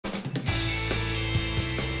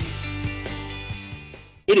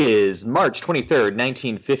It is March 23rd,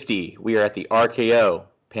 1950. We are at the RKO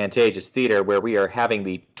Pantages Theater where we are having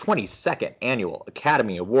the 22nd Annual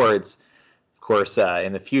Academy Awards. Of course,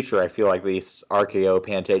 in the future, I feel like this RKO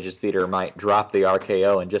Pantages Theater might drop the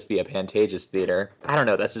RKO and just be a Pantages Theater. I don't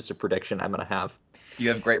know. That's just a prediction I'm going to have. You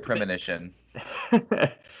have great premonition.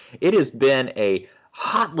 It has been a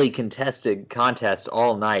hotly contested contest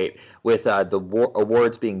all night with the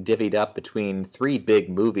awards being divvied up between three big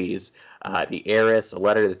movies, The Heiress, A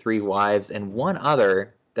Letter to the Three Wives, and one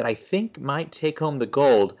other that I think might take home the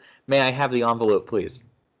gold. May I have the envelope, please?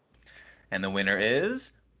 And the winner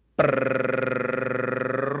is...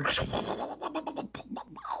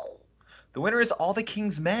 The winner is All the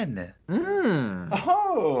King's Men.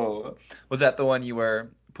 Oh! Was that the one you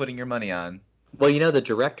were putting your money on? Well, you know, the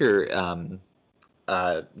director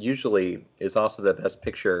usually is also the Best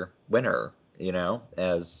Picture winner,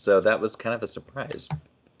 so that was kind of a surprise.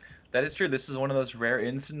 That is true. This is one of those rare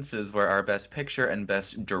instances where our Best Picture and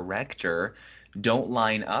Best Director don't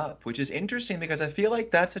line up, which is interesting because I feel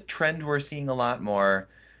like that's a trend we're seeing a lot more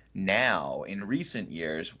now in recent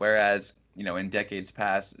years, whereas, in decades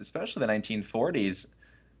past, especially the 1940s,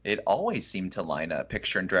 it always seemed to line up.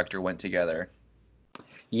 Picture and director went together.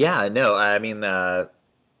 Yeah, no, I mean,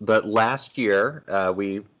 but last year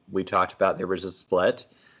we talked about there was a split,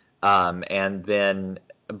 and then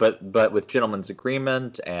but with Gentleman's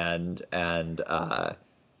Agreement and the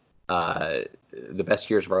Best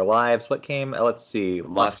Years of Our Lives, what came? Let's see,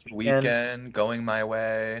 Lost Weekend, Going My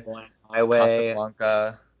Way,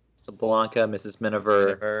 Casablanca, Mrs.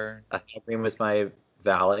 Miniver, Dream Was My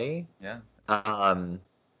Valley. Yeah.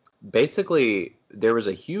 Basically, there was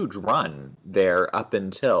a huge run there up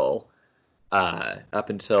until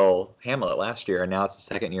Hamlet last year, and now it's the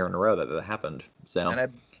second year in a row that happened. So,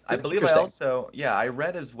 and I believe I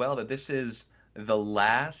read as well that this is the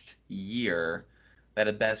last year that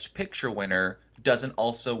a Best Picture winner doesn't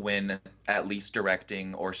also win at least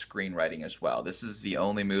directing or screenwriting as well. This is the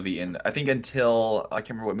only movie I think until, I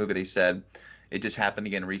can't remember what movie they said, it just happened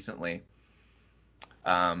again recently.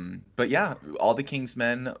 But yeah, All the King's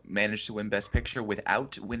Men managed to win Best Picture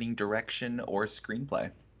without winning direction or screenplay.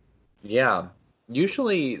 Yeah.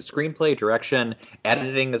 Usually screenplay, direction,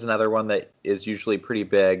 editing is another one that is usually pretty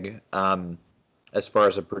big as far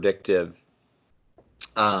as a predictive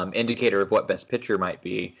indicator of what Best Picture might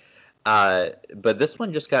be. But this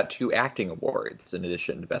one just got 2 acting awards in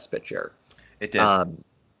addition to Best Picture. It did.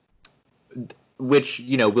 Which,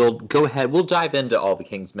 we'll go ahead. We'll dive into All the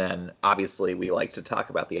King's Men. Obviously, we like to talk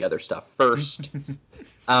about the other stuff first.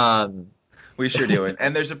 We sure do.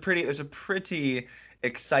 And there's a pretty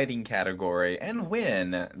exciting category and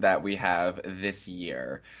win that we have this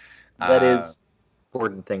year. That is an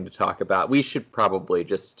important thing to talk about. We should probably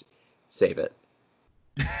just save it.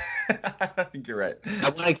 I think you're right. I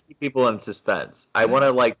want to keep people in suspense. I want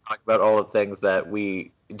to talk about all the things that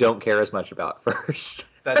we don't care as much about first.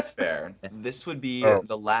 That's fair. This would be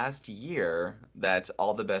the last year that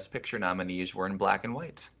all the Best Picture nominees were in black and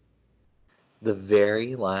white. The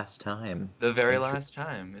very last time. The very last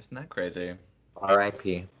time. Isn't that crazy?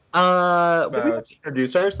 R.I.P. Did we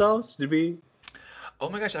introduce ourselves? Did we? Oh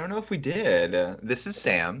my gosh, I don't know if we did. This is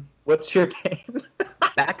Sam. What's your name?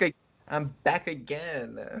 I'm back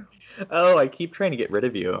again. Oh, I keep trying to get rid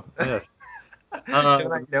of you. Don't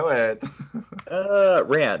I know it?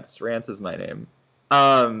 Rance. Rance is my name.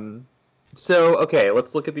 So, okay,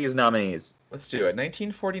 let's look at these nominees. Let's do it.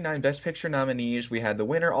 1949 Best Picture nominees. We had the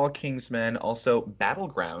winner, All King's Men. Also,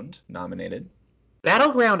 Battleground nominated.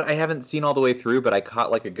 Battleground I haven't seen all the way through, but I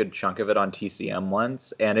caught a good chunk of it on TCM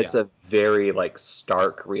once, and it's a very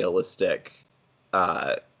stark, realistic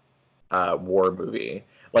war movie.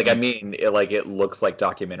 It looks like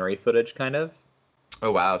documentary footage, kind of.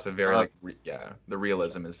 Oh wow! So very the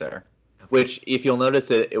realism is there. Which, if you'll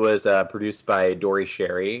notice, it was produced by Dory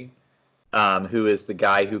Sherry, who is the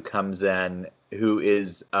guy who comes in, who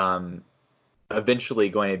is eventually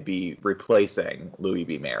going to be replacing Louis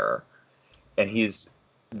B. Mayer. And he's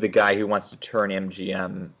the guy who wants to turn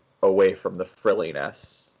MGM away from the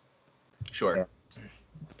frilliness. Sure.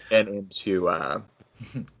 And into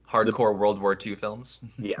hardcore World War II films.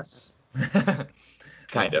 Yes.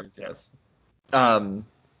 Kind of. Yes.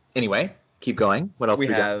 Anyway, keep going. What else we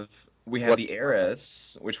got? We have The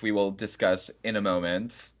Heiress, which we will discuss in a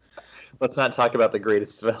moment. Let's not talk about the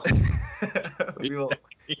greatest film. We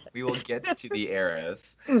will get to The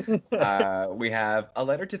Heiress. We have A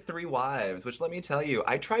Letter to Three Wives, which, let me tell you,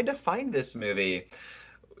 I tried to find this movie.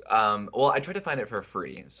 I tried to find it for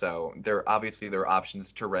free, so there are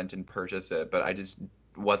options to rent and purchase it, but I just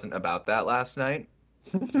wasn't about that last night.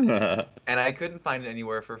 and I couldn't find it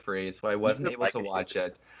anywhere for free, so I wasn't able to watch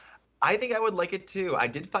it. I think I would like it too. I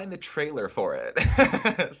did find the trailer for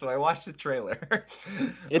it, so I watched the trailer,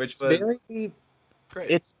 which was very great.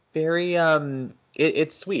 It's very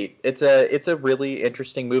it's sweet. It's a really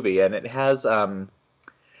interesting movie, and it has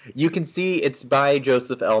you can see it's by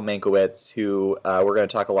Joseph L. Mankiewicz, who we're going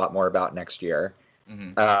to talk a lot more about next year.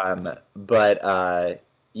 But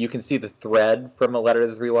you can see the thread from A Letter to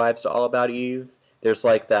the Three Wives to All About Eve. There's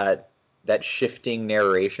like that shifting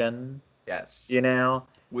narration. Yes. You know?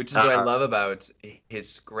 Which is what I love about his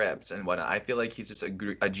scripts and whatnot. I feel like he's just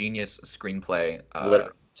a genius screenplay.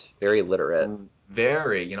 Very literate.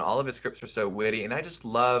 Very. All of his scripts are so witty, and I just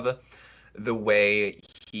love the way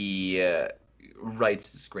he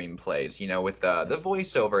writes screenplays. With the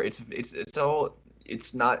voiceover,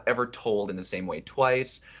 it's not ever told in the same way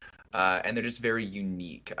twice, and they're just very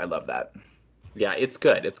unique. I love that. Yeah, it's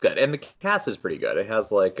good. It's good, and the cast is pretty good. It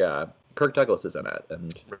has like Kirk Douglas is in it,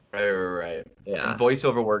 and right. Yeah, and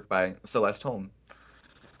voiceover work by Celeste Holm.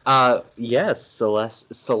 Yes,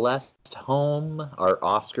 Celeste Holm, our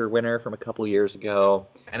Oscar winner from a couple years ago,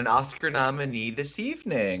 and an Oscar nominee this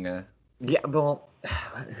evening. Yeah, well,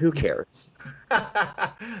 who cares?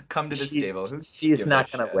 Come to this table. She's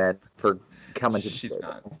not going to win for coming to the table. She's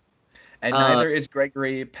not. And neither is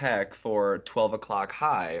Gregory Peck for 12 O'Clock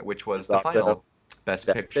High, which was the final Best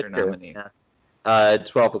Picture nominee. Yeah.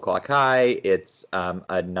 12 O'Clock High, it's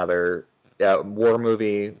another war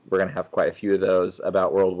movie. We're going to have quite a few of those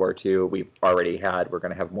about World War II. We've already had. We're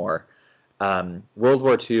going to have more. World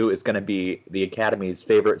War II is going to be the Academy's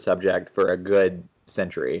favorite subject for a good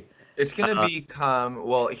century. It's going to become,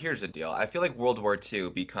 well, here's the deal. I feel like World War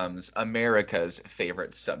II becomes America's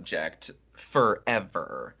favorite subject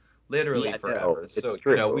forever. Literally forever. So,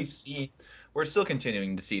 true. We're still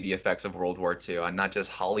continuing to see the effects of World War II on not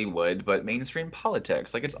just Hollywood, but mainstream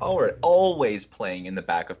politics. Like, it's always playing in the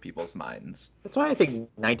back of people's minds. That's why I think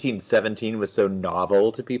 1917 was so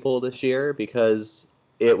novel to people this year, because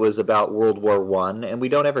it was about World War I, and we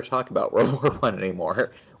don't ever talk about World War I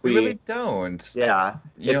anymore. We really don't. Yeah.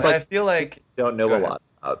 I feel like don't know a lot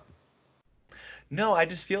about. No, I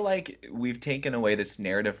just feel like we've taken away this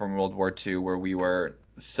narrative from World War II where we were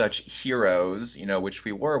such heroes, which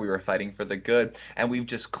we were fighting for the good, and we've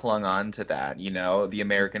just clung on to that. The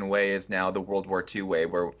American way is now the World War II way,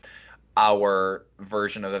 where our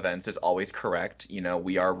version of events is always correct.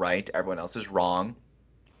 We are right, everyone else is wrong.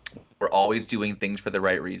 We're always doing things for the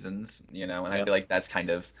right reasons, and I feel like that's kind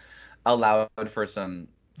of allowed for some,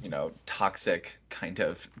 toxic kind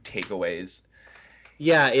of takeaways.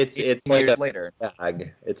 Yeah, it's like years later.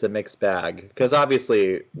 Bag. It's a mixed bag, because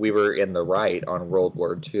obviously we were in the right on World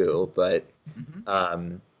War II, but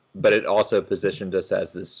it also positioned us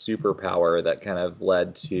as this superpower that kind of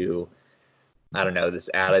led to, I don't know, this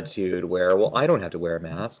attitude where, well, I don't have to wear a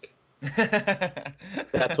mask.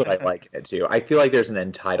 That's what I like in it too. I feel like there's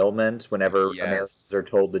an entitlement whenever Americans are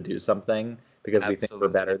told to do something because we think we're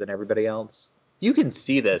better than everybody else. You can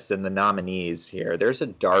see this in the nominees here. There's a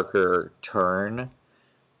darker turn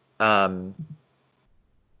in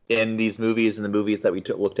these movies and the movies that we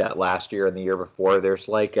looked at last year and the year before. There's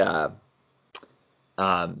like there's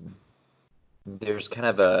kind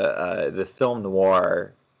of the film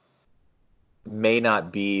noir may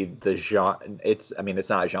not be the genre. It's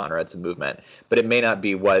not a genre, it's a movement, but it may not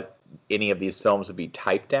be what any of these films would be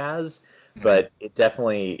typed as, but it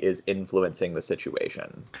definitely is influencing the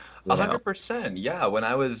situation. 100%. Yeah. When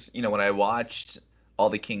I watched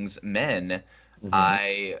All the King's Men,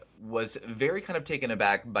 I was very kind of taken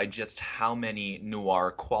aback by just how many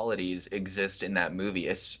noir qualities exist in that movie,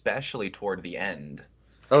 especially toward the end.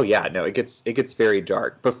 Oh yeah, no, it gets very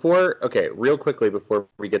dark. Real quickly before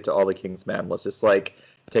we get to All the King's Men, let's just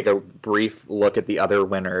take a brief look at the other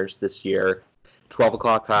winners this year. 12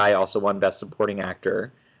 O'Clock High also won Best Supporting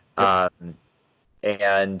Actor.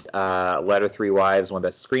 And Letter Three Wives won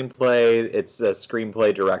Best Screenplay. It's a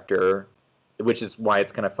screenplay director, which is why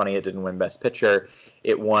it's kind of funny it didn't win Best Picture.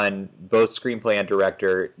 It won both screenplay and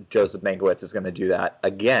director. Joseph Mankiewicz is going to do that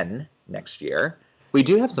again next year. We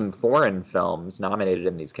do have some foreign films nominated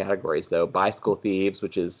in these categories, though. Bicycle Thieves,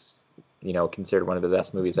 which is, considered one of the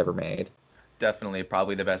best movies ever made. Definitely,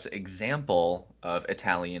 probably the best example of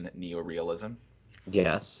Italian neorealism.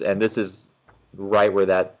 Yes, and this is right where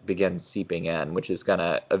that begins seeping in, which is going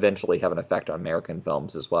to eventually have an effect on American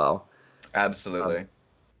films as well. Absolutely.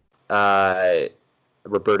 Roberto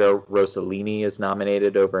Rossellini is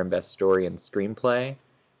nominated over in Best Story and Screenplay.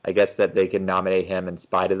 I guess that they can nominate him in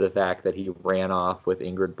spite of the fact that he ran off with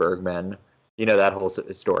Ingrid Bergman. You know that whole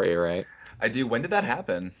story, right? I do. When did that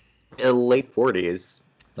happen? In the late 40s.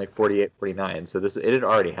 like 48, 49. So it had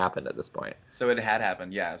already happened at this point. So it had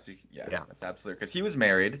happened, yeah. So, yeah, that's absolutely, because he was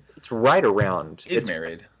married. It's right around. He's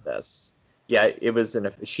married. This. Yeah, it was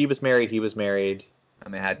she was married, he was married,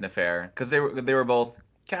 and they had an affair because they were both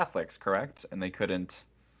Catholics, correct? And they didn't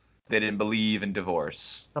believe in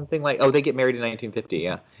divorce. Something like, they get married in 1950,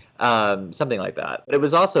 yeah. Something like that. But it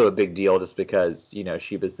was also a big deal just because,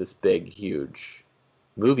 she was this big, huge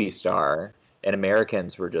movie star, and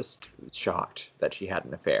Americans were just shocked that she had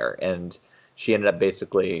an affair. And she ended up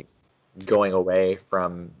basically going away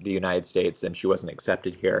from the United States, and she wasn't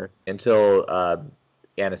accepted here until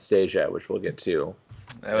Anastasia, which we'll get to.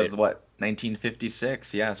 That was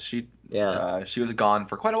 1956. Yes, she was gone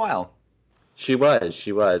for quite a while. She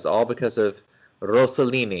was all because of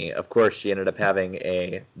Rossellini. Of course, she ended up having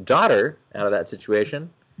a daughter out of that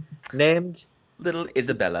situation named little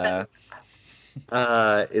Isabella.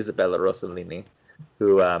 Isabella Rossellini,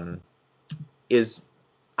 who is,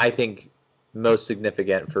 I think, most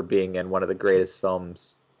significant for being in one of the greatest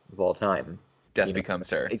films of all time. Death Becomes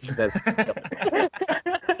Her.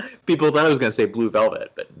 People thought I was going to say Blue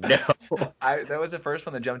Velvet, but no. That was the first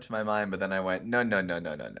one that jumped to my mind, but then I went, no.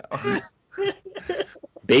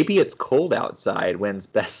 Baby It's Cold Outside wins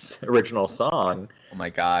Best Original Song. Oh my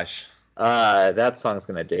gosh. That song's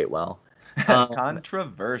going to date well.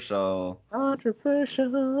 Controversial.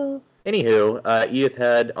 Anywho, Edith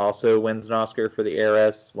Head also wins an Oscar for The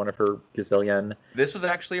Heiress, one of her gazillion. This was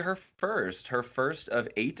actually her first of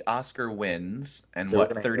 8 Oscar wins, and so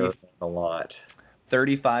 30? A lot.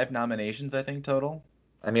 35 nominations, I think, total.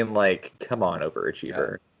 I mean, come on,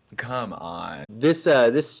 overachiever. Yeah. Come on. This,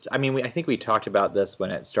 I mean, I think we talked about this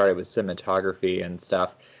when it started with cinematography and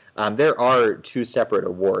stuff. There are 2 separate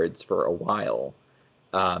awards for a while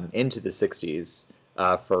into the 60s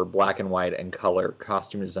for black and white and color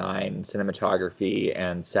costume design, cinematography,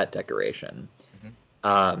 and set decoration.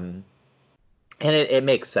 Mm-hmm. And it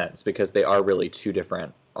makes sense because they are really 2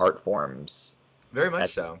 different art forms. Very much at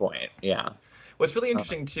so. This point, yeah. What's really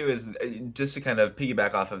interesting, too, is just to kind of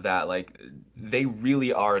piggyback off of that, they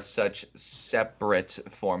really are such separate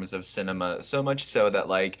forms of cinema, so much so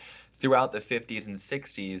that, throughout the 50s and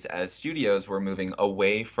 60s, as studios were moving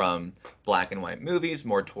away from black and white movies,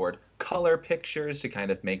 more toward color pictures to kind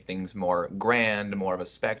of make things more grand, more of a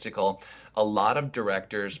spectacle, a lot of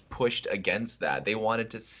directors pushed against that. They wanted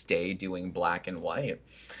to stay doing black and white,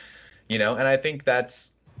 and I think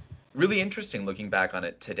that's really interesting looking back on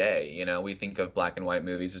it today. We think of black and white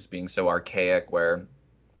movies as being so archaic, where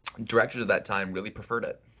directors of that time really preferred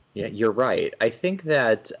it. Yeah, you're right. I think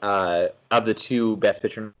that of the 2 Best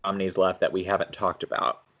Picture nominees left that we haven't talked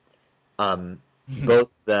about, both of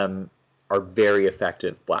them are very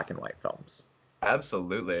effective black and white films.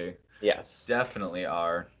 Absolutely. Yes. Definitely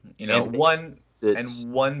are. One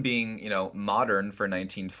being, modern for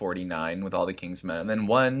 1949 with All the King's Men, and then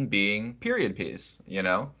one being period piece,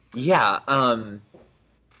 Yeah. I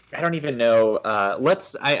don't even know.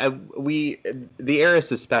 The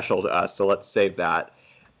Heiress is special to us, so let's save that.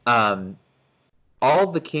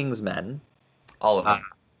 All the King's Men. All of them.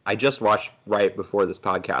 I just watched right before this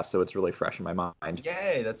podcast, so it's really fresh in my mind.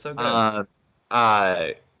 Yay, that's so good.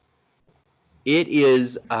 It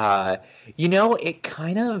is, it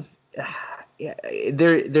kind of,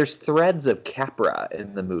 there's threads of Capra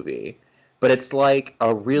in the movie, but it's like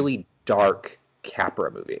a really dark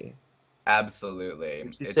Capra movie. Absolutely.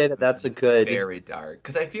 Would you say that that's a good... Very dark.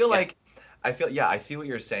 Because I see what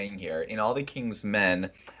you're saying here. In All the King's Men,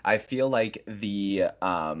 I feel like the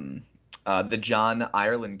John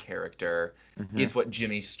Ireland character is what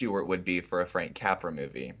Jimmy Stewart would be for a Frank Capra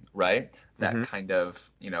movie, right? That kind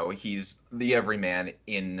of, he's the everyman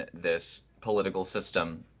in this political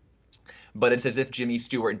system. But it's as if Jimmy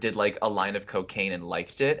Stewart did a line of cocaine and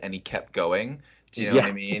liked it, and he kept going. Do you know what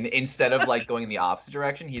I mean? Instead of going in the opposite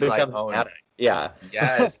direction, he's like, oh, yeah.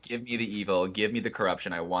 Yes, give me the evil, give me the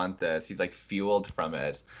corruption. I want this. He's fueled from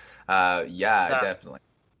it. Definitely.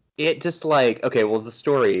 It just the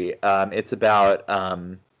story, it's about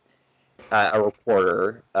a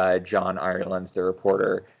reporter, John Ireland's the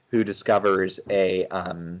reporter, who discovers a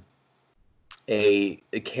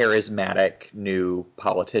charismatic new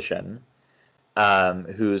politician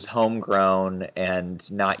who's homegrown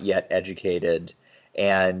and not yet educated,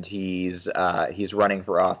 and he's running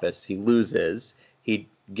for office. He loses. He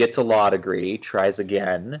gets a law degree, tries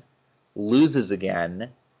again, loses again,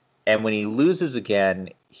 and when he loses again,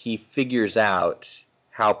 he figures out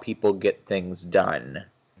how people get things done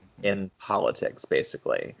in politics,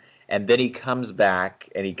 basically. And then he comes back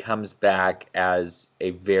as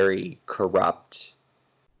a very corrupt,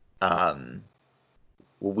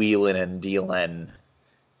 wheeling and dealing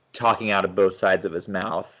talking out of both sides of his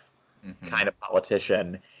mouth kind Mm-hmm. of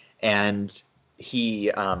politician. And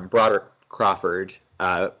he, Broderick Crawford,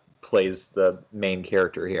 plays the main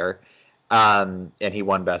character here. And he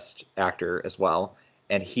won Best Actor as well.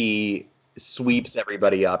 And he sweeps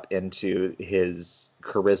everybody up into his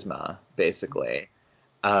charisma, basically,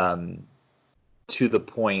 to the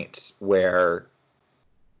point where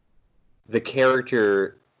the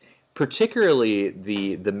character, particularly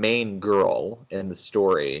the main girl in the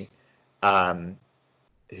story,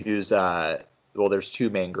 who's well, there's two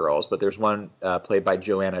main girls, but there's one played by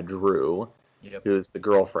Joanna Drew, Yep. who's the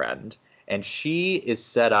girlfriend, and she is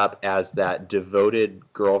set up as that devoted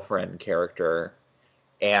girlfriend character,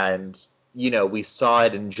 and we saw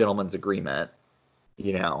it in Gentleman's Agreement,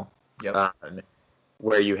 Yep.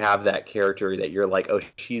 where you have that character that you're like, oh,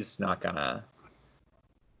 she's not gonna,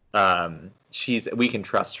 we can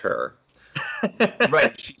trust her.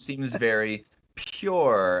 Right. She seems very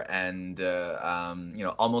pure and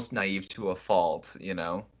almost naive to a fault.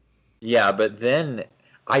 Yeah, but then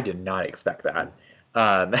I did not expect that.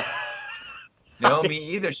 No, me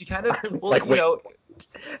either. She kind of, well, like,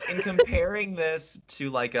 in comparing this to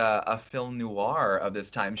like a film noir of this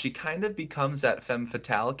time, she kind of becomes that femme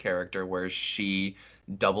fatale character where she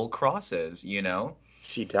double crosses.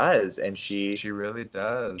 She does, and she really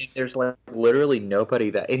does. There's like literally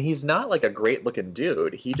nobody and he's not like a great looking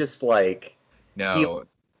dude. He just like No.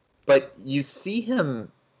 But you see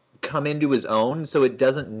him come into his own, so it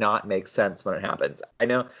doesn't not make sense when it happens. I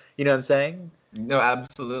know, you know what I'm saying? No,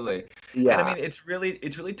 absolutely. Yeah. And I mean, it's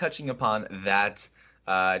really touching upon that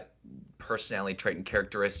personality trait and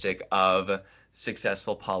characteristic of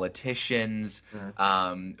successful politicians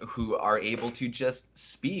who are able to just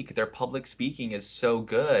speak. Their public speaking is so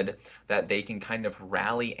good that they can kind of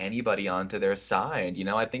rally anybody onto their side.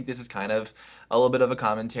 I think this is kind of a little bit of a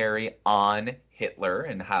commentary on Hitler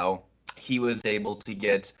and how he was able to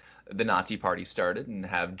get the Nazi Party started and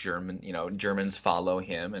have Germans follow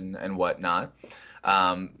him and whatnot.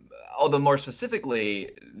 Although more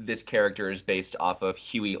specifically, this character is based off of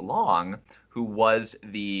Huey Long, who was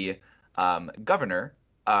the governor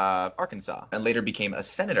of Arkansas and later became a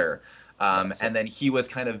senator. And then he was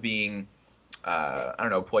kind of being,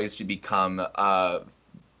 poised to become a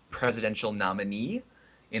presidential nominee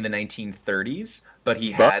in the 1930s, but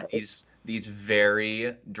he had these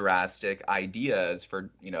very drastic ideas for,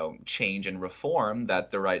 change and reform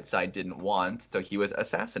that the right side didn't want, so he was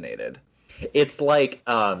assassinated. It's like,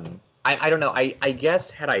 I don't know, I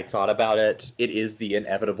guess had I thought about it, it is the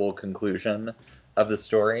inevitable conclusion of the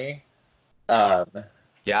story.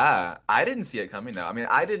 Yeah, I didn't see it coming though. I mean,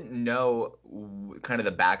 I didn't know kind of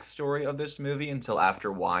the backstory of this movie until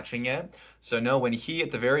after watching it. So no, when he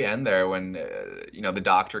at the very end there, when the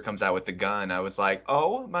doctor comes out with the gun, I was like,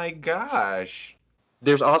 oh my gosh.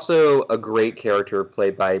 There's also a great character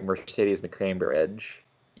played by Mercedes McCambridge.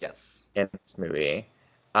 Yes. In this movie,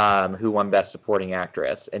 who won Best Supporting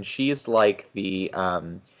Actress, and she's like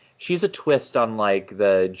she's a twist on like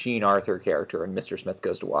the Jean Arthur character in Mr. Smith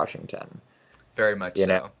Goes to Washington. Very much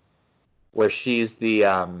so. Where she's the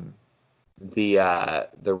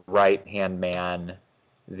right hand man,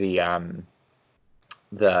 the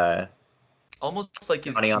almost like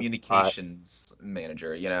his communications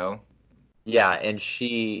manager, Yeah, and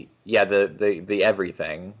she, the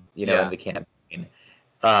everything, in the campaign,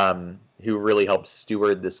 who really helps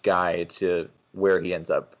steward this guy to where he ends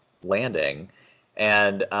up landing.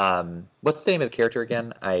 And what's the name of the character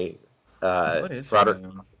again? What is Broderick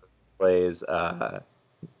plays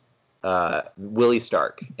Willie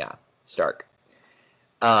Stark. Yeah, Stark.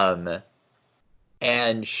 And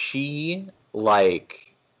she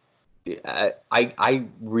I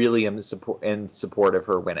really am in support of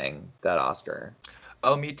her winning that Oscar.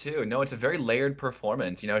 Oh, me too. No, it's a very layered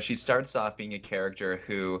performance. She starts off being a character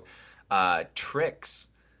who tricks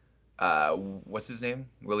what's his name?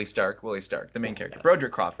 Willie Stark, the main character. Yes.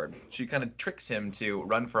 Broderick Crawford. She kind of tricks him to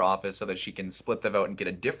run for office so that she can split the vote and get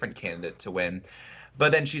a different candidate to win.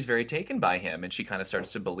 But then she's very taken by him, and she kind of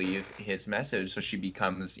starts to believe his message, so she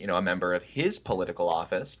becomes, a member of his political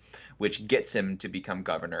office, which gets him to become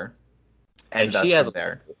governor. And she has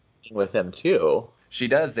there with him too. She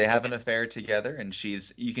does. They have an affair together, and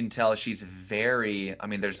you can tell she's very,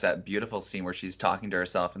 there's that beautiful scene where she's talking to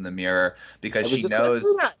herself in the mirror because she knows.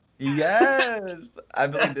 Yes, I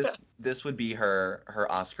believe this would be her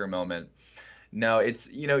Oscar moment. No, it's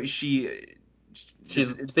she's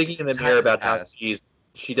thinking in the mirror about how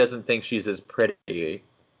she doesn't think she's as pretty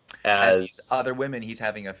as these other women he's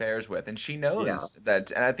having affairs with, and she knows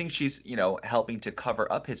that. And I think she's helping to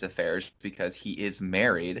cover up his affairs because he is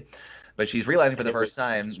married, but she's realizing for the first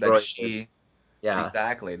time that Yeah.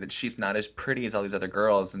 Exactly. That she's not as pretty as all these other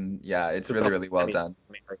girls, and yeah, it's really, really well done.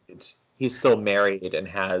 He's still married and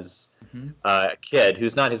has Hmm. a kid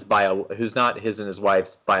who's not his and his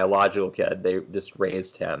wife's biological kid. They just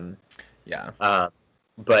raised him. Yeah.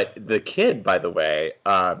 But the kid, by the way,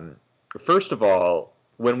 first of all,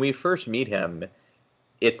 when we first meet him,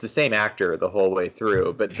 it's the same actor the whole way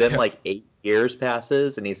through. But then, like 8 years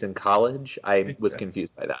passes, and he's in college. I was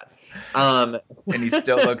confused by that. And he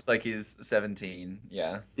still looks like he's 17.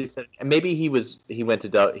 Yeah. Maybe he went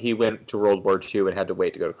to World War II and had to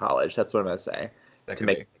wait to go to college. That's what I'm gonna say to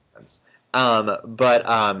make sense.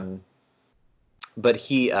 But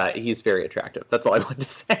he's very attractive. That's all I wanted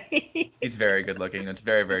to say. He's very good looking. It's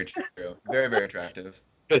very, very true. Very, very attractive.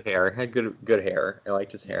 Good hair. Had good hair. I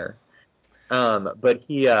liked his hair. But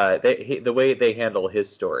the way they handle his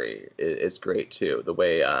story is great too. The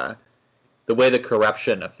way the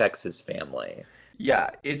corruption affects his family. Yeah,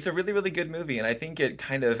 it's a really, really good movie, and I think it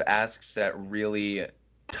kind of asks that really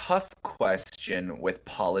tough question with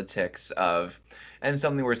politics and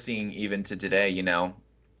something we're seeing even to today,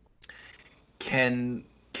 can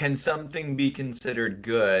something be considered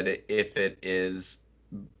good if it is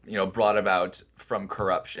brought about from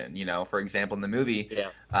corruption? For example, in the movie,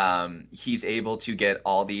 he's able to get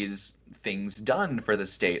all these things done for the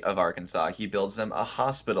state of Arkansas. He builds them a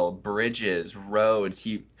hospital, bridges, roads.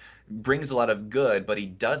 He brings a lot of good, but he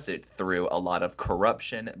does it through a lot of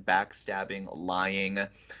corruption, backstabbing, lying,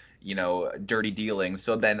 dirty dealing.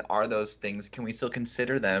 So then are those things, can we still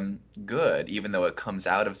consider them good, even though it comes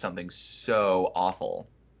out of something so awful?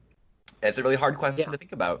 It's a really hard question to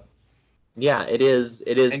think about. Yeah, it is.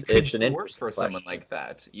 And it's an work for someone like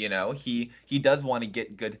that. He does want to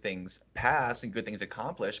get good things passed and good things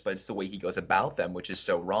accomplished, but it's the way he goes about them, which is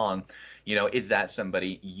so wrong. Is that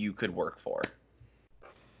somebody you could work for?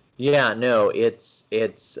 Yeah, no, it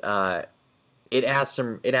asks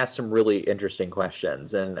some really interesting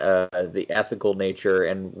questions, and the ethical nature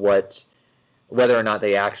and whether or not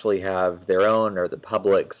they actually have their own or the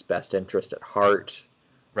public's best interest at heart.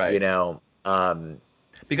 Right.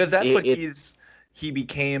 Because that's what he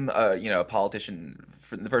became a politician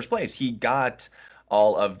in the first place. He got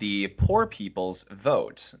all of the poor people's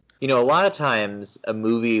votes. A lot of times a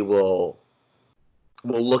movie will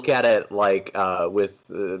look at it like with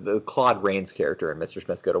the Claude Rains character in Mr.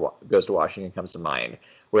 Smith Goes to Washington comes to mind,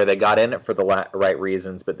 where they got in it for the right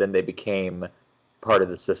reasons, but then they became part of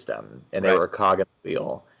the system and they were a cog in the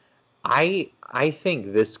wheel. I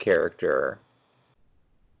think this character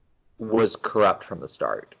was corrupt from the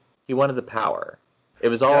start. He wanted the power. It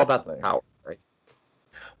was all about the power, right?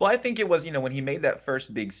 Well, I think it was, when he made that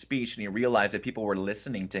first big speech and he realized that people were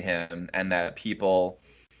listening to him and that people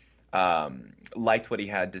liked what he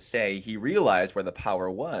had to say, he realized where the power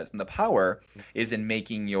was. And the power is in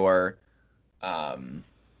making your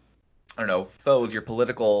foes, your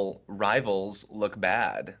political rivals look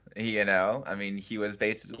bad. I mean, he was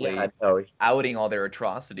basically outing all their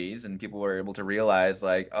atrocities, and people were able to realize,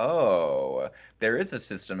 like, oh, there is a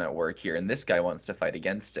system at work here, and this guy wants to fight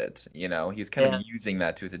against it. He's kind of using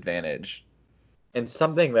that to his advantage. And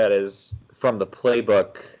something that is from the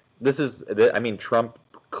playbook, Trump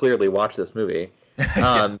clearly watched this movie.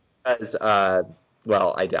 Because,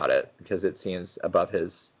 well, I doubt it, because it seems above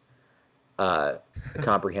his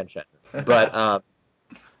comprehension. But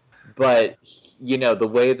the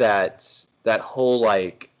way that whole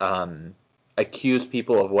accuse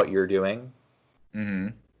people of what you're doing,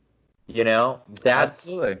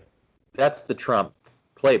 Absolutely. That's the Trump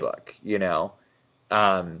playbook.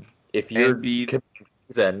 If you're committing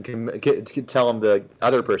treason, tell them the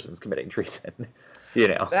other person's committing treason.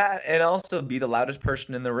 That, and also be the loudest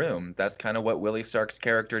person in the room. That's kind of what Willie Stark's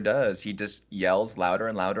character does. He just yells louder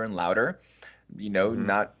and louder and louder,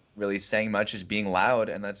 not really saying much, as being loud,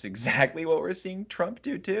 and that's exactly what we're seeing Trump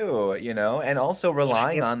do too, and also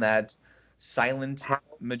relying on that silent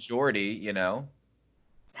majority,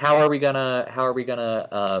 How are we gonna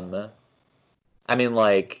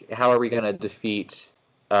defeat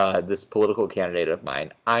this political candidate of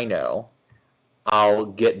mine? I know. I'll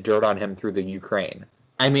get dirt on him through the Ukraine.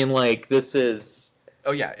 This is...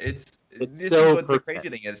 Oh, yeah, this is what the crazy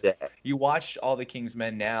thing is. You watch All the King's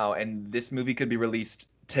Men now, and this movie could be released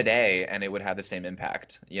today, and it would have the same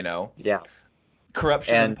impact, Yeah.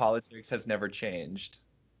 Corruption in politics has never changed.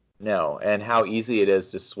 No, and how easy it is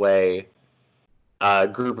to sway a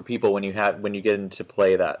group of people when you get into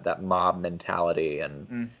play that mob mentality,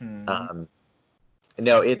 and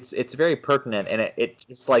no, it's very pertinent, and it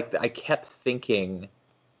just I kept thinking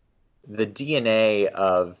the DNA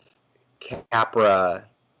of Capra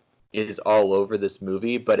is all over this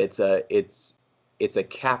movie, but it's a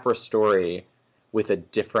Capra story with a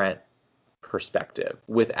different perspective,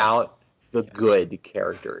 without the good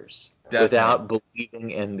characters, without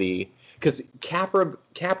believing in the, because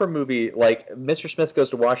Capra movie, like Mr. Smith Goes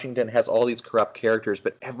to Washington, has all these corrupt characters,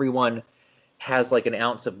 but everyone has like an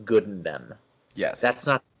ounce of good in them. Yes. That's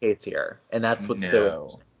not the case here, and that's what's so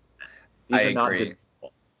interesting. These are not good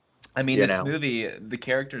people. I mean, movie, the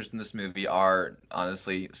characters in this movie are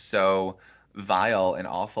honestly so vile and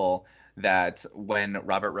awful that when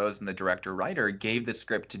Robert Rosen, the director-writer, gave the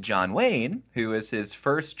script to John Wayne, who was his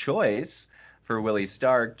first choice for Willie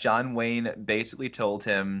Stark, John Wayne basically told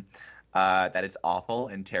him that it's awful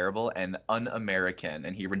and terrible and un-American,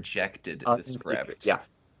 and he rejected the script. Yeah.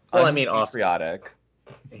 Well, I mean, patriotic.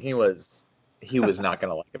 He was not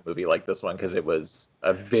going to like a movie like this one because it was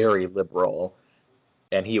a very liberal,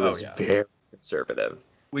 and he was very conservative.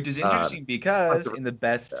 Which is interesting because in the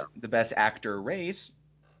best actor race,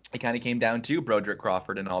 it kind of came down to Broderick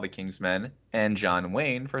Crawford in All the King's Men and John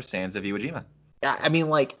Wayne for Sands of Iwo Jima. Yeah, I mean,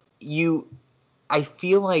 like, I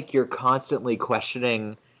feel like you're constantly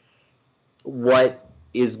questioning what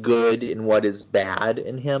is good and what is bad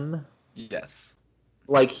in him. Yes.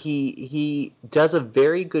 Like, he does a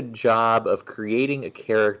very good job of creating a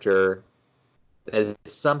character that is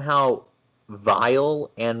somehow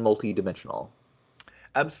vile and multidimensional.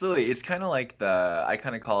 Absolutely. It's kind of like I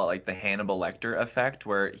kind of call it like the Hannibal Lecter effect,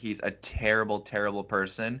 where he's a terrible, terrible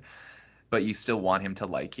person, but you still want him to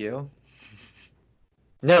like you.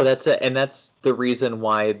 No, that's it. And that's the reason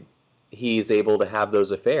why he's able to have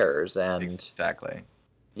those affairs. And exactly.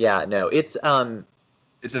 Yeah, no, it's a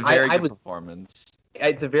very good performance.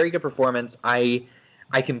 It's a very good performance. I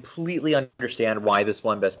completely understand why this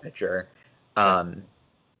won Best Picture.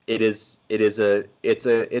 It's a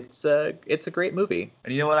great movie.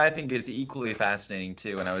 And you know what I think is equally fascinating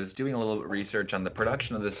too, and I was doing a little bit of research on the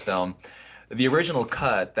production of this film. The original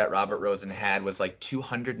cut that Robert Rosen had was like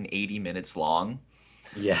 280 minutes long.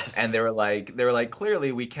 Yes. And they were like,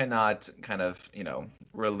 clearly we cannot kind of,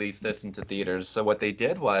 release this into theaters. So what they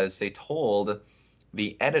did was they told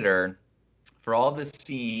the editor, for all the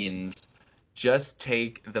scenes, just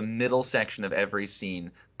take the middle section of every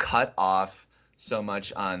scene, cut off so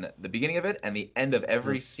much on the beginning of it and the end of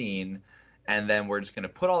every scene, and then we're just going to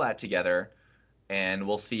put all that together and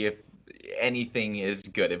we'll see if anything is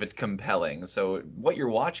good, if it's compelling. So what you're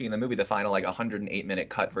watching in the movie, the final 108-minute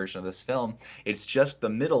cut version of this film, it's just the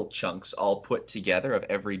middle chunks all put together of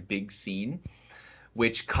every big scene,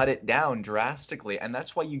 which cut it down drastically. And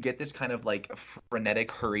that's why you get this kind of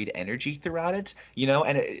frenetic, hurried energy throughout it,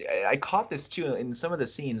 and I caught this too in some of the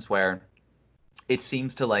scenes where it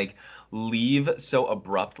seems to leave so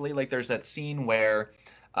abruptly. Like there's that scene where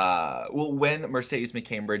when Mercedes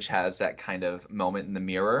McCambridge has that kind of moment in the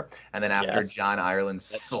mirror, and then after John Ireland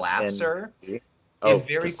slaps her, it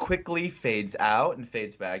very quickly fades out and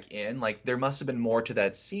fades back in. Like there must have been more to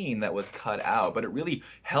that scene that was cut out, but it really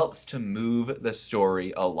helps to move the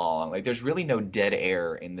story along. Like there's really no dead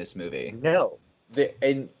air in this movie. No,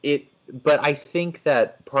 but I think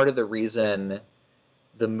that part of the reason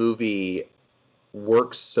the movie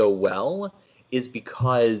works so well is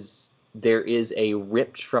because there is a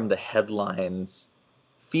ripped from the headlines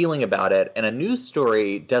feeling about it, and a news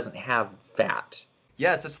story doesn't have that.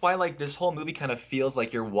 Yes, that's why this whole movie kind of feels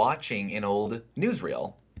like you're watching an old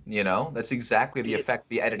newsreel. That's exactly the effect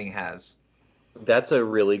the editing has. That's a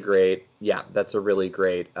really great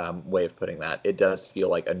way of putting that. It does feel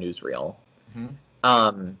like a newsreel.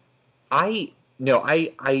 Mm-hmm. I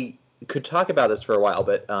could talk about this for a while,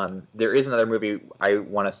 but there is another movie I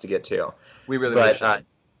want us to get to. We really should.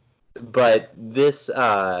 But this,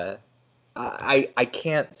 I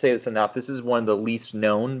can't say this enough. This is one of the least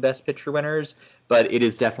known Best Picture winners, but it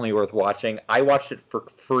is definitely worth watching. I watched it for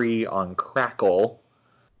free on Crackle,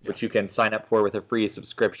 which you can sign up for with a free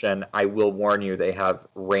subscription. I will warn you, they have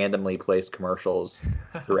randomly placed commercials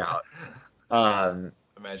throughout.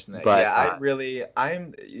 Imagine that. But,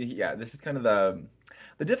 this is kind of the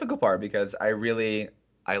difficult part, because I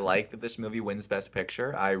like that this movie wins Best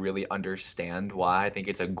Picture. I really understand why. I think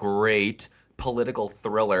it's a great political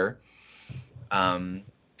thriller.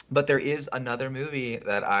 But there is another movie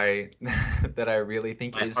that I really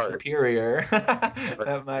think is superior.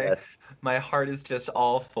 that my heart is just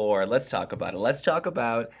all for. Let's talk about it. Let's talk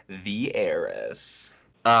about The Heiress.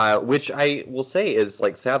 Which I will say is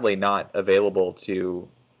sadly not available to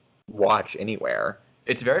watch anywhere.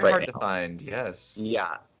 It's very hard to find. Yes.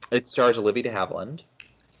 Yeah. It stars Olivia de Havilland.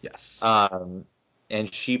 Yes.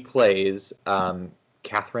 And she plays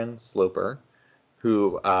Catherine Sloper,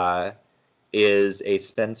 who is a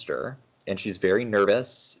spinster, and she's very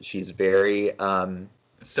nervous. She's very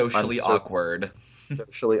socially awkward.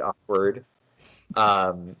 Socially awkward.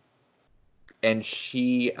 And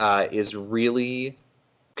she is really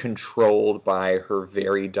controlled by her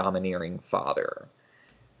very domineering father.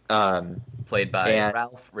 Played by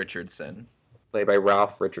Ralph Richardson. Played by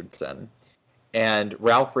Ralph Richardson. And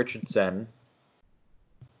Ralph Richardson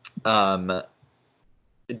dominates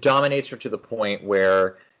her to the point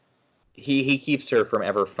where he keeps her from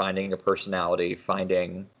ever finding a personality,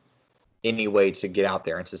 finding any way to get out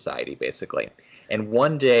there in society, basically. And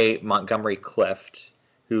one day, Montgomery Clift,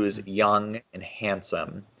 who is young and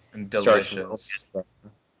handsome, and delicious,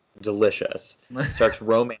 starts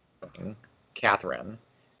romancing Catherine.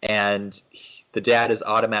 And the dad is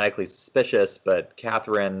automatically suspicious, but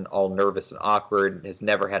Catherine, all nervous and awkward, has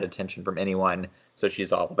never had attention from anyone, so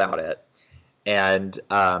she's all about it. And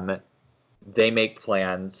they make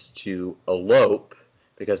plans to elope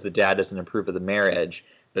because the dad doesn't approve of the marriage.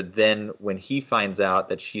 But then when he finds out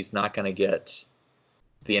that she's not going to get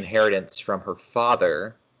the inheritance from her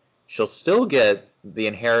father, she'll still get the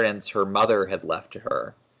inheritance her mother had left to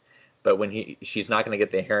her. But when she's not going to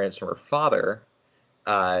get the inheritance from her father,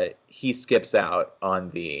 he skips out on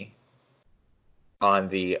the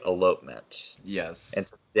elopement. Yes. And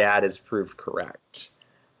so dad is proved correct.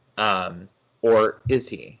 Or is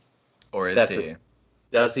he? Or is he?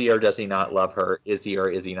 Does he or does he not love her? Is he or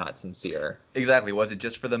is he not sincere? Exactly. Was it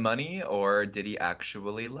just for the money, or did he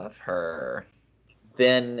actually love her?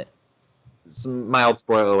 Then, some mild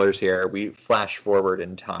spoilers here. We flash forward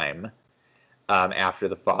in time after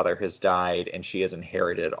the father has died and she has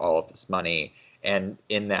inherited all of this money. And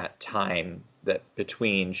in that time that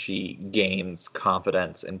between, she gains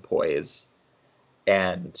confidence and poise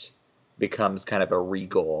and becomes kind of a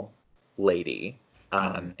regal lady.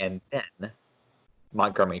 And then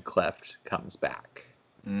Montgomery Clift comes back.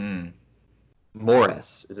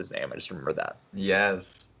 Morris is his name. I just remember that.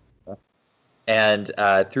 Yes. And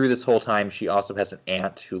through this whole time, she also has an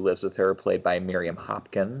aunt who lives with her, played by Miriam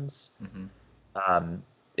Hopkins,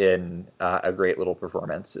 in a great little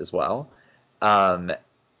performance as well. And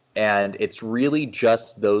it's really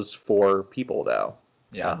just those four people, though.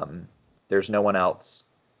 Yeah. There's no one else.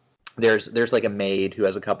 There's like a maid who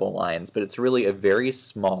has a couple of lines, but it's really a very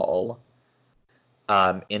small,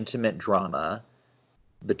 intimate drama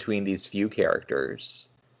between these few characters,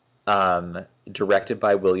 directed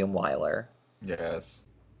by William Wyler. Yes.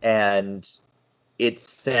 And it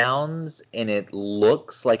sounds and it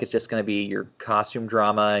looks like it's just going to be your costume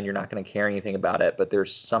drama and you're not going to care anything about it, but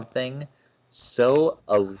there's something so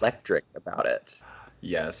electric about it.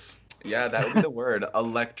 Yes. Yeah, that would be the word.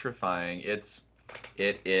 Electrifying. It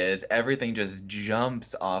is. Everything just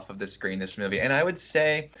jumps off of the screen, this movie. And I would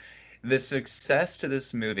say the success to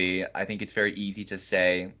this movie, I think it's very easy to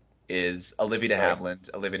say, is Olivia de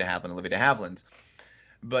Havilland.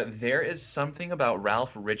 But there is something about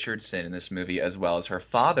Ralph Richardson in this movie, as well as her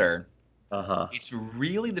father. It's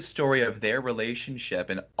really the story of their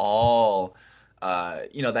relationship and all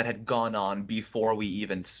that had gone on before we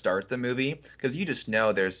even start the movie, because you just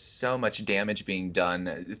know there's so much damage being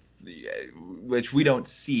done, which we don't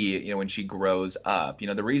see, when she grows up.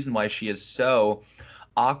 The reason why she is so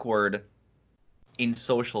awkward in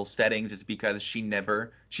social settings is because she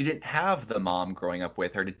didn't have the mom growing up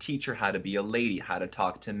with her to teach her how to be a lady, how to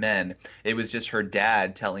talk to men. It was just her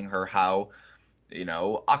dad telling her how,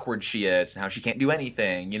 awkward she is and how she can't do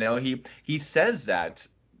anything. He says that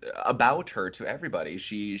about her to everybody.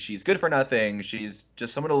 She's good for nothing. She's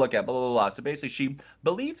just someone to look at, blah, blah, blah. So basically she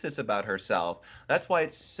believes this about herself. That's why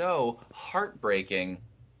it's so heartbreaking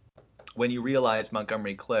when you realize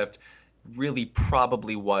Montgomery Clift really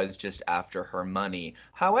probably was just after her money.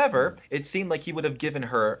 However, it seemed like he would have given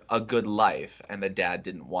her a good life, and the dad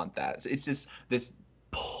didn't want that. So it's just this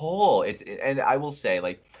pull. And I will say,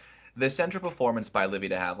 like, the central performance by Olivia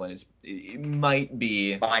de Havilland it might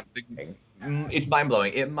be it's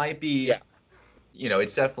mind-blowing. It might be,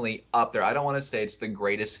 it's definitely up there. I don't want to say it's the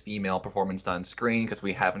greatest female performance on screen because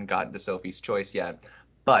we haven't gotten to Sophie's Choice yet,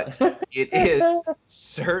 but it is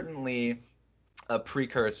certainly a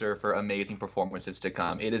precursor for amazing performances to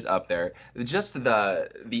come. It is up there. Just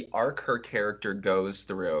the arc her character goes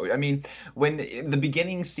through. I mean, when the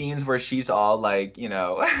beginning scenes where she's all like,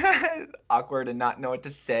 awkward and not know what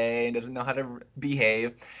to say and doesn't know how to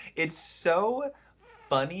behave, it's so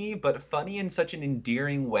funny, but funny in such an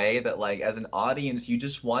endearing way that, like, as an audience, you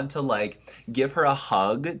just want to, like, give her a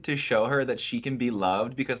hug to show her that she can be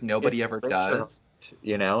loved, because nobody ever does.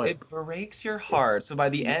 It breaks your heart. So by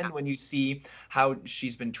the end, when you see how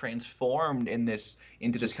she's been transformed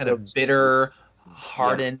into this kind of bitter,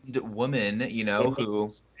 hardened woman,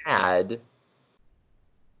 who sad.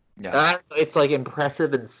 Yeah. It's like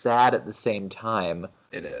impressive and sad at the same time.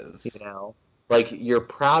 It is. Like, you're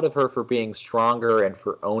proud of her for being stronger and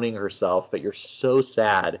for owning herself, but you're so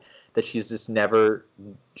sad that she's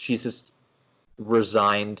just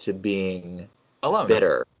resigned to being Alone.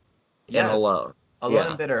 bitter and Yes. alone. Alone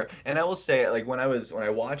and bitter. And I will say, like, when I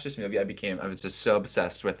watched this movie, I was just so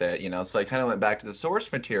obsessed with it, you know. So I kind of went back to the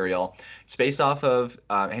source material. It's based off of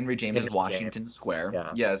Henry James's Washington Square.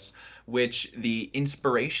 Yeah. Yes, which the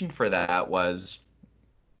inspiration for that was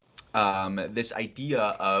this idea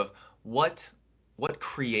of what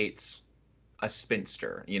creates a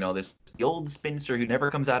spinster, you know, the old spinster who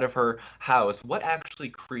never comes out of her house. What actually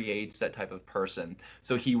creates that type of person?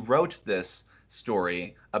 So he wrote this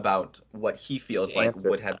story about what he feels like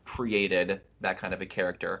would have created that kind of a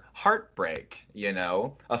character. Heartbreak, you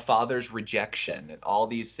know, a father's rejection, all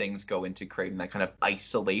these things go into creating that kind of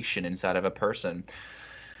isolation inside of a person.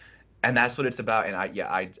 And that's what it's about. And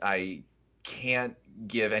I can't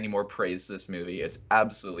give any more praise to this movie. It's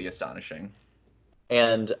absolutely astonishing.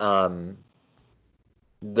 And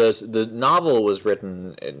the novel was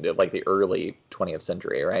written in like the early 20th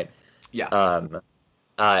century, right? Yeah.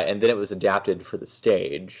 And then it was adapted for the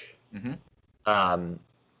stage. Mm-hmm.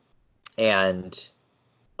 And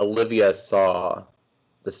Olivia saw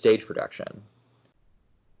the stage production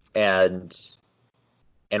and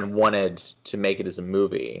wanted to make it as a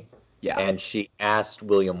movie. Yeah. And she asked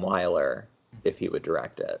William Wyler if he would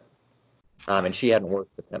direct it. And she hadn't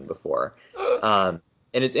worked with him before.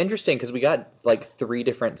 And it's interesting because we got like 3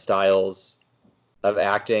 different styles of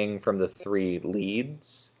acting from the 3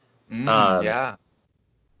 leads. Yeah.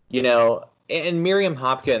 You know, and Miriam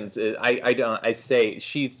Hopkins, I say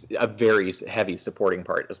she's a very heavy supporting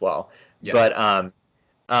part as well. Yes. But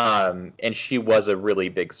and she was a really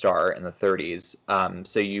big star in the 30s.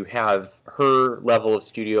 So you have her level of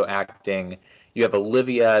studio acting. You have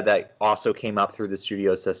Olivia that also came up through the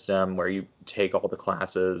studio system where you take all the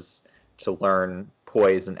classes to learn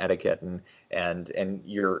poise and etiquette, and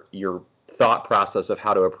your thought process of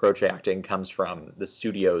how to approach acting comes from the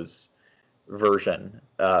studio's version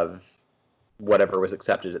of whatever was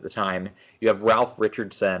accepted at the time. You have Ralph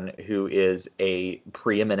Richardson, who is a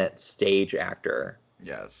preeminent stage actor.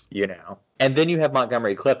 Yes. You know. And then you have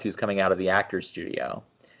Montgomery Clift, who's coming out of the actor's studio.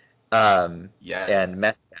 Yes. And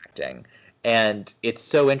method acting. And it's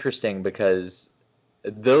so interesting because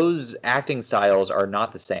those acting styles are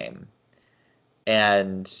not the same.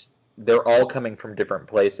 And they're all coming from different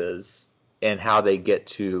places in how they get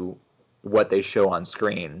to what they show on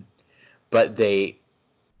screen. But I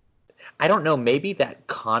don't know, maybe that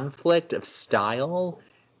conflict of style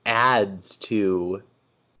adds to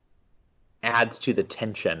the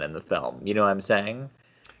tension in the film. You know what I'm saying?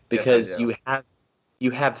 Because yes,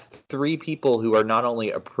 you have 3 people who are not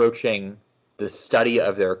only approaching the study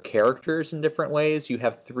of their characters in different ways, you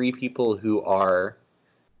have 3 people who are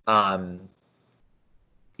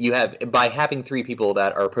by having 3 people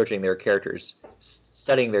that are approaching their characters,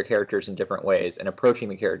 studying their characters in different ways and approaching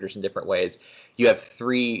the characters in different ways, you have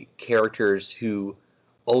 3 characters who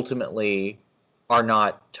ultimately are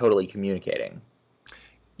not totally communicating.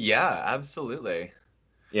 Yeah, absolutely.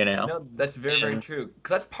 You know? No, that's very, very true. Because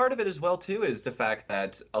that's part of it as well, too, is the fact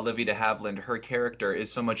that Olivia de Havilland, her character, is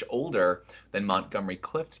so much older than Montgomery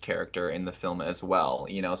Clift's character in the film as well.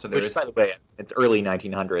 You know, so there is. By the way, it's early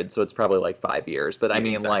 1900s, so it's probably like 5 years. But I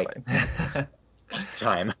mean, exactly. like,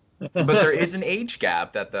 time. But there is an age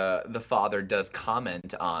gap that the father does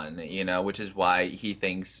comment on, you know, which is why he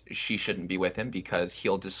thinks she shouldn't be with him, because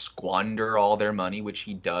he'll just squander all their money, which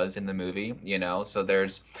he does in the movie, you know. So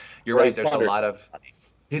you're right, there's a lot of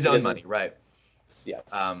his own money, right? Yes.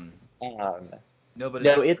 No, but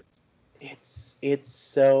it's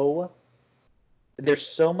so, there's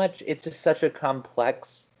so much. It's just such a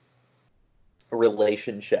complex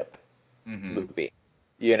relationship movie,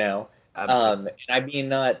 you know. Absolutely.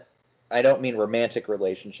 I don't mean romantic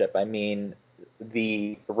relationship. I mean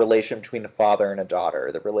the relation between a father and a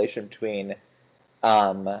daughter, the relation between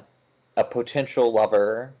a potential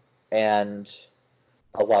lover and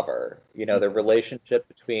a lover. You know, the relationship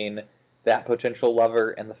between that potential lover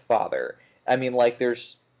and the father. I mean, like,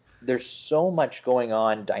 there's so much going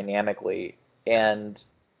on dynamically, and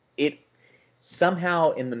it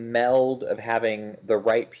somehow, in the meld of having the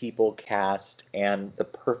right people cast and the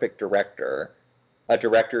perfect director, a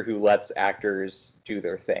director who lets actors do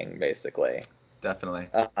their thing, basically. Definitely.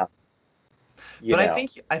 But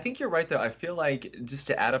I think you're right, though. I feel like, just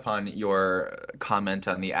to add upon your comment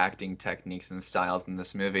on the acting techniques and styles in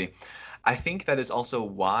this movie, I think that is also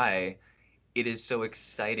why it is so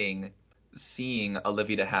exciting seeing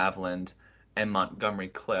Olivia de Havilland and Montgomery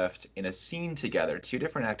Clift in a scene together, 2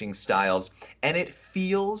 different acting styles, and it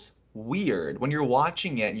feels weird. When you're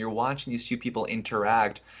watching it and you're watching these two people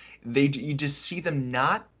interact, you just see them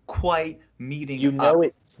not quite meeting up.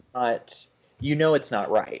 It's not. It's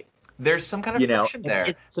not right. There's some kind of friction there.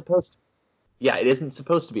 It's supposed. Yeah, it isn't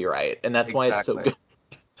supposed to be right, and that's why it's so good.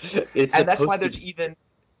 And that's why there's even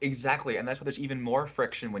more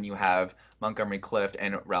friction when you have Montgomery Clift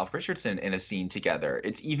and Ralph Richardson in a scene together.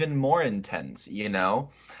 It's even more intense, you know?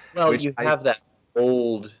 Well, you have that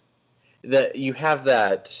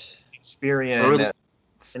Experience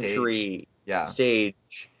stage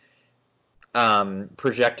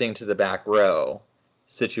projecting to the back row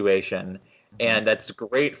situation, and that's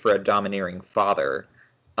great for a domineering father.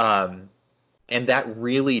 And that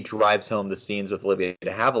really drives home the scenes with Olivia de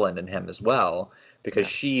Havilland and him as well, because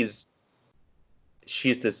she's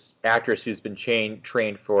this actress who's been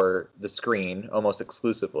trained for the screen almost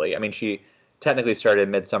exclusively. I mean, she technically started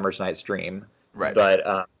Midsummer's Night's Dream, right?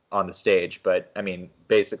 But on the stage. But I mean,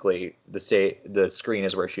 basically, the screen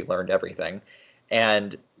is where she learned everything.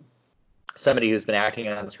 And somebody who's been acting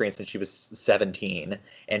on the screen since she was 17,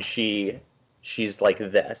 and she's like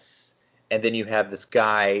this. And then you have this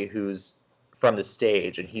guy who's from the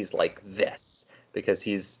stage, and he's like this because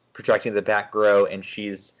he's projecting the back row, and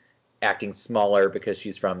she's acting smaller because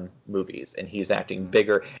she's from movies, and he's acting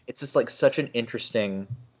bigger. It's just like such an interesting.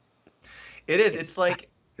 It is. It's like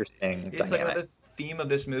interesting. It's dynamic. Like the theme of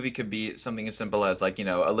this movie could be something as simple as, like, you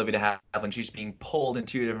know, Olivia de Havilland, she's being pulled in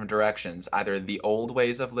two different directions, either the old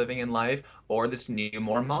ways of living in life or this new,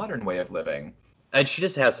 more modern way of living. And she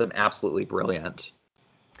just has some absolutely brilliant.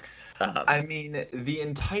 I mean,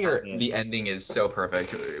 the ending is so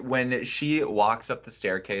perfect. When she walks up the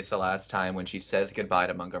staircase the last time, when she says goodbye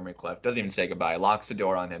to Montgomery Clift, doesn't even say goodbye, locks the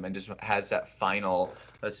door on him, and just has that final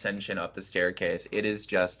ascension up the staircase. It is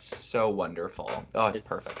just so wonderful. Oh, it's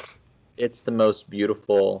perfect. It's the most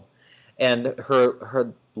beautiful. And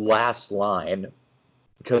her last line,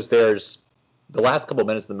 because there's the last couple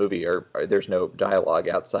minutes of the movie there's no dialogue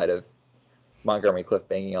outside of Montgomery Clift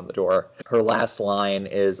banging on the door. Her last line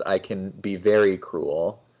is, "I can be very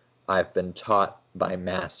cruel. I've been taught by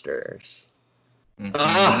masters."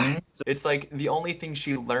 Mm-hmm. It's like the only thing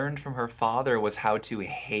she learned from her father was how to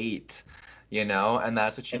hate, you know, and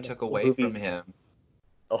that's what she took away from him.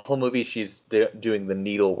 The whole movie, she's doing the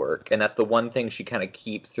needlework, and that's the one thing she kind of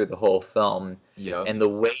keeps through the whole film. Yeah. And the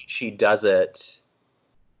way she does it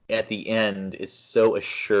at the end is so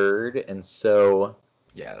assured and so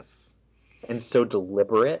so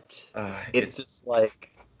deliberate. It's just like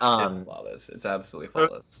it's flawless. It's absolutely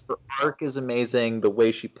flawless. Her arc is amazing. The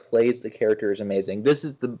way she plays the character is amazing. This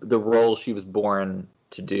is the role she was born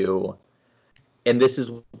to do, and this is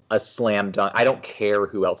a slam dunk. I don't care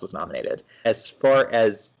who else was nominated. As far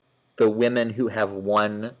as the women who have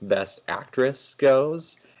won Best Actress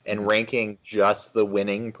goes, and ranking just the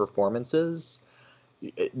winning performances,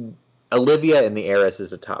 Olivia in The Heiress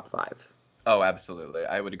is a top 5. Oh, absolutely.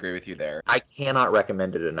 I would agree with you there. I cannot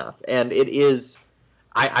recommend it enough. And it is,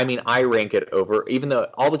 I mean, I rank it over, even though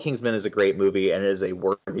All the King's Men is a great movie and it is a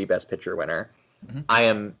worthy Best Picture winner. Mm-hmm. I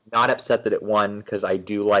am not upset that it won, because I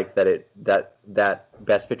do like that that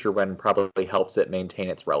Best Picture win probably helps it maintain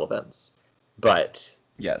its relevance. But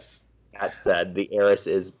yes, that said, The Heiress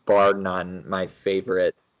is bar none my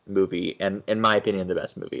favorite movie, and in my opinion, the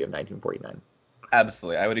best movie of 1949.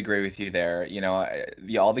 Absolutely. I would agree with you there. You know,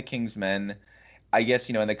 All the King's Men, I guess,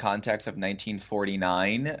 you know, in the context of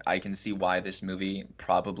 1949, I can see why this movie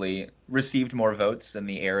probably received more votes than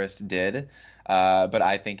The Heiress did. But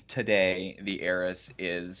I think today The Heiress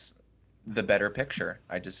is the better picture.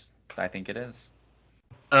 I think it is.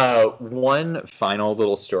 One final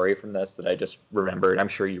little story from this that I just remembered. I'm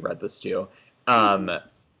sure you read this too.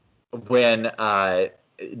 When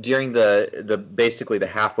during the basically the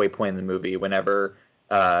halfway point in the movie, whenever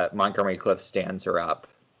Montgomery Clift stands her up,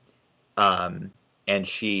 and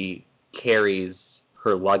she carries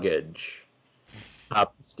her luggage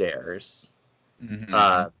up the stairs.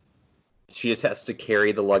 Mm-hmm. She just has to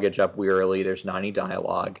carry the luggage up wearily. There's not any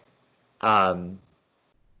dialogue.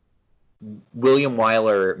 William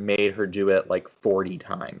Wyler made her do it like 40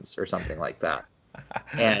 times or something like that.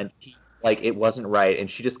 And it wasn't right. And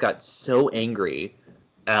she just got so angry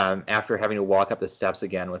after having to walk up the steps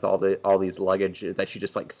again with all these luggage that she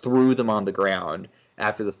just like threw them on the ground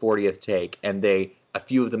after the 40th take. And a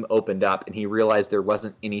few of them opened up, and he realized there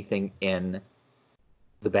wasn't anything in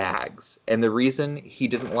the bags. And the reason he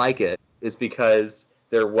didn't like it is because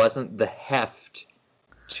there wasn't the heft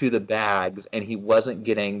to the bags, and he wasn't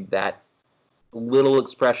getting that little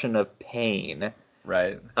expression of pain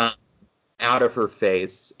right out of her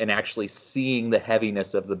face, and actually seeing the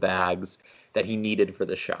heaviness of the bags that he needed for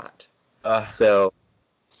the shot. So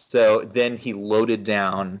So then he weighted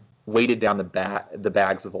down the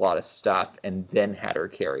bags with a lot of stuff, and then had her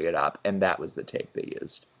carry it up, and that was the take they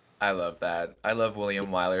used. I love that. I love William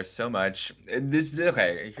Wyler so much.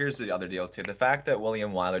 Okay, here's the other deal too. The fact that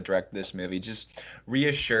William Wyler directed this movie just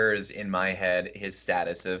reassures in my head his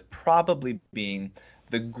status of probably being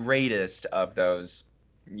the greatest of those,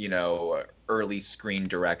 early screen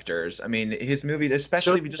directors. I mean, his movies,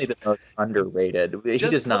 especially if you just the most underrated. He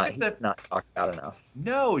does not talked about enough.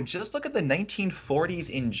 No, just look at the 1940s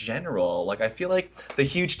in general. Like, I feel like the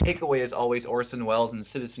huge takeaway is always Orson Welles and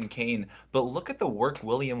Citizen Kane, but look at the work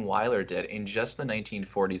William Wyler did in just the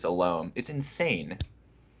 1940s alone. It's insane.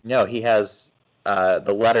 No, he has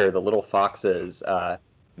The Letter, The Little Foxes,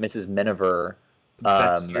 Mrs. Miniver,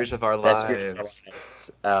 Best Years of Our Lives,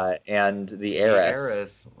 and The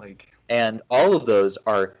Heiress. Like, and all of those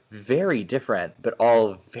are very different, but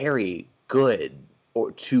all very good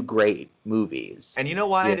or two great movies. And you know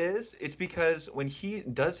why it is? It's because when he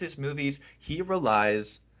does his movies, he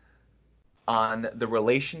relies on the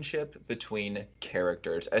relationship between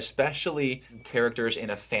characters, especially characters in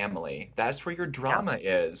a family. That's where your drama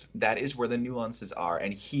is. That is where the nuances are,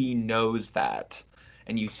 and he knows that.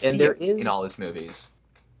 And you see it in all his movies.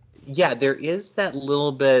 Yeah, there is that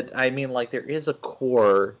little bit. I mean, like, there is a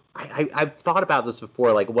core. I've thought about this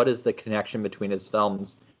before. Like, what is the connection between his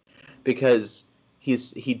films? Because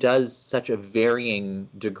he does such a varying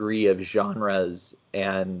degree of genres,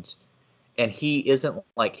 and he isn't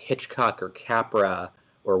like Hitchcock or Capra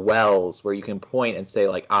or Wells, where you can point and say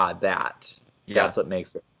like, that's what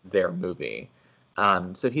makes it their movie.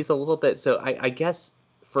 So he's a little bit. So I guess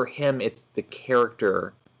for him, it's the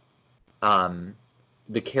character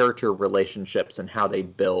relationships and how they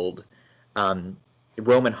build.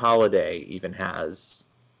 Roman Holiday even has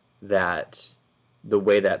that, the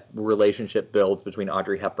way that relationship builds between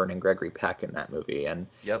Audrey Hepburn and Gregory Peck in that movie. And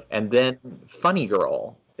then Funny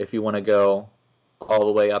Girl, if you want to go all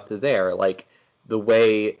the way up to there, like the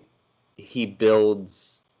way he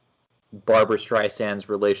builds Barbra Streisand's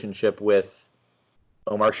relationship with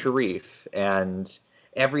Omar Sharif, and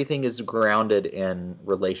everything is grounded in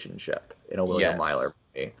relationship in a William Wyler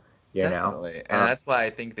movie. Definitely. And that's why I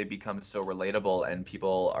think they become so relatable, and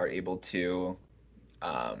people are able to,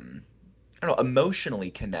 emotionally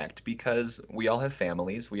connect, because we all have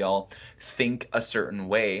families. We all think a certain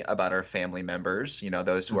way about our family members,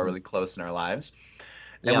 those who are really close in our lives.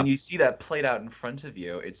 And when you see that played out in front of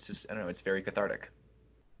you, it's just, it's very cathartic.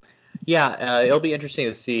 Yeah, it'll be interesting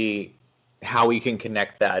to see how we can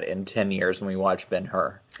connect that in 10 years when we watch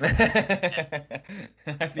Ben-Hur. I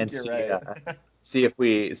think you're right. See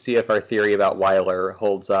if our theory about Wyler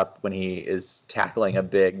holds up when he is tackling a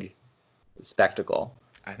big spectacle.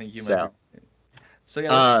 I think you might be. So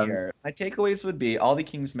let's see here. My takeaways would be All the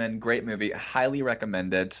King's Men, great movie, highly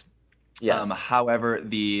recommend it. Yes. However,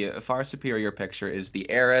 the far superior picture is The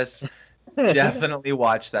Heiress. Definitely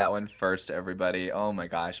watch that one first, everybody. Oh my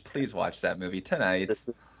gosh, please watch that movie tonight.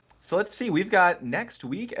 So let's see. We've got next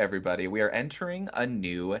week, everybody. We are entering a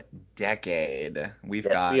new decade. We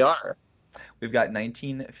are. We've got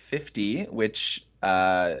 1950, which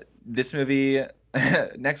this movie,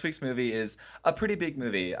 next week's movie is a pretty big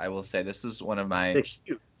movie, I will say. This is one of my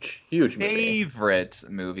huge favorite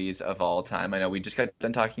movies of all time. I know we just got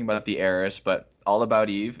done talking about The Heiress, but All About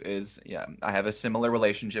Eve is, I have a similar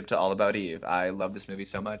relationship to All About Eve. I love this movie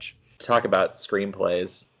so much. Talk about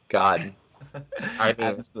screenplays. God. I mean,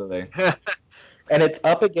 absolutely. And it's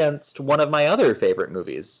up against one of my other favorite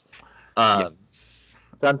movies,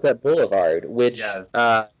 Sunset Boulevard, which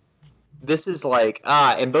this is like,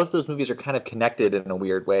 and both those movies are kind of connected in a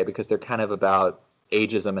weird way, because they're kind of about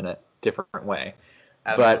ageism in a different way.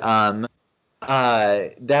 Absolutely.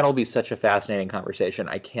 But that'll be such a fascinating conversation.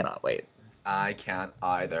 I cannot wait. I can't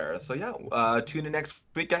either. So tune in next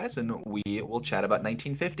week, guys, and we will chat about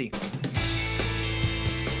 1950.